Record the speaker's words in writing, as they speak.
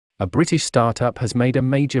A British startup has made a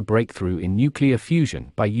major breakthrough in nuclear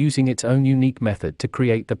fusion by using its own unique method to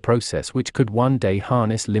create the process which could one day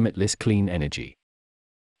harness limitless clean energy.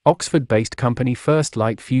 Oxford-based company First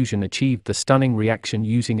Light Fusion achieved the stunning reaction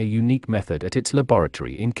using a unique method at its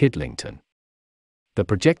laboratory in Kidlington. The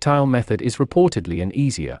projectile method is reportedly an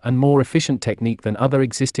easier and more efficient technique than other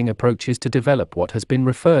existing approaches to develop what has been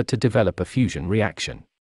referred to develop a fusion reaction.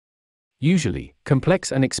 Usually,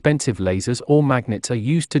 complex and expensive lasers or magnets are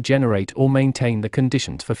used to generate or maintain the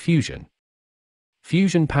conditions for fusion.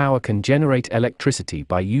 Fusion power can generate electricity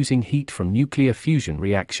by using heat from nuclear fusion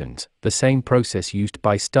reactions, the same process used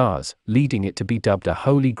by stars, leading it to be dubbed a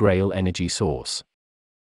holy grail energy source.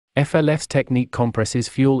 FLF's technique compresses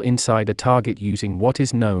fuel inside a target using what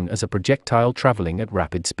is known as a projectile traveling at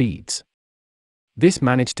rapid speeds. This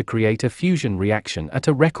managed to create a fusion reaction at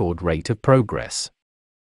a record rate of progress.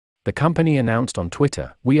 The company announced on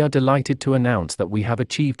Twitter, "We are delighted to announce that we have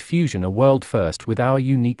achieved fusion a world first with our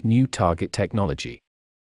unique new target technology."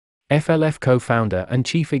 FLF co-founder and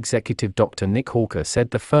chief executive Dr. Nick Hawker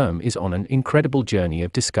said the firm is on an incredible journey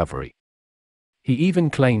of discovery. He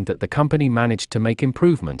even claimed that the company managed to make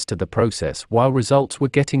improvements to the process while results were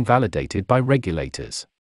getting validated by regulators.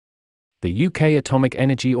 The UK Atomic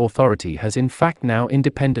Energy Authority has in fact now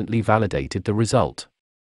independently validated the result.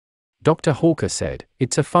 Dr. Hawker said,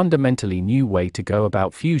 "It's a fundamentally new way to go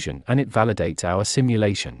about fusion and it validates our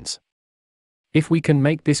simulations. If we can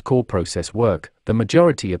make this core process work, the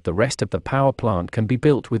majority of the rest of the power plant can be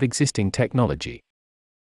built with existing technology.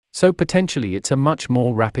 So potentially it's a much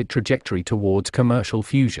more rapid trajectory towards commercial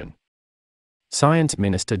fusion." Science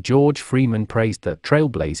Minister George Freeman praised the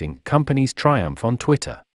trailblazing company's triumph on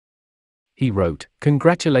Twitter. He wrote,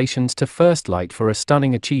 "Congratulations to First Light for a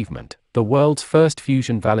stunning achievement, the world's first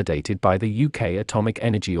fusion validated by the UK Atomic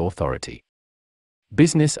Energy Authority."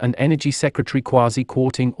 Business and Energy Secretary Kwasi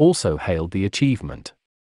Kwarteng also hailed the achievement.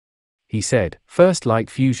 He said, "First Light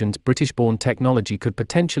Fusion's British-born technology could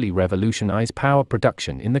potentially revolutionize power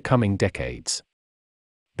production in the coming decades.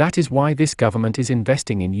 That is why this government is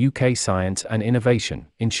investing in UK science and innovation,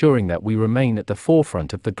 ensuring that we remain at the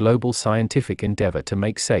forefront of the global scientific endeavor to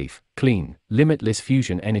make safe, clean, limitless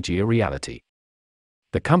fusion energy a reality."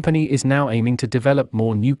 The company is now aiming to develop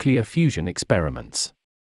more nuclear fusion experiments.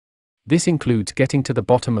 This includes getting to the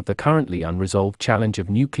bottom of the currently unresolved challenge of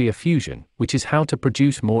nuclear fusion, which is how to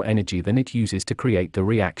produce more energy than it uses to create the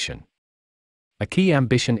reaction. A key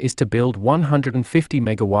ambition is to build 150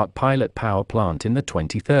 megawatt pilot power plant in the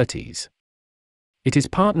 2030s. It is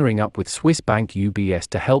partnering up with Swiss bank UBS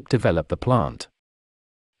to help develop the plant.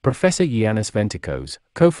 Professor Yiannis Ventikos,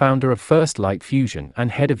 co-founder of First Light Fusion and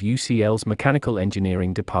head of UCL's Mechanical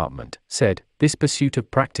Engineering Department, said, "This pursuit of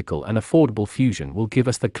practical and affordable fusion will give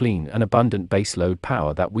us the clean and abundant baseload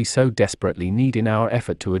power that we so desperately need in our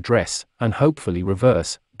effort to address, and hopefully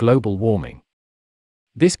reverse, global warming."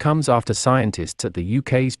 This comes after scientists at the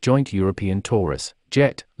UK's Joint European Torus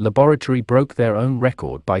Jet laboratory broke their own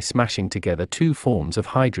record by smashing together two forms of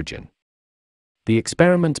hydrogen. The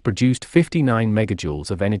experiments produced 59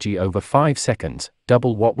 megajoules of energy over 5 seconds,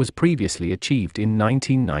 double what was previously achieved in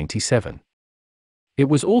 1997. It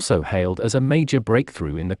was also hailed as a major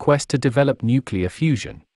breakthrough in the quest to develop nuclear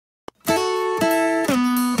fusion.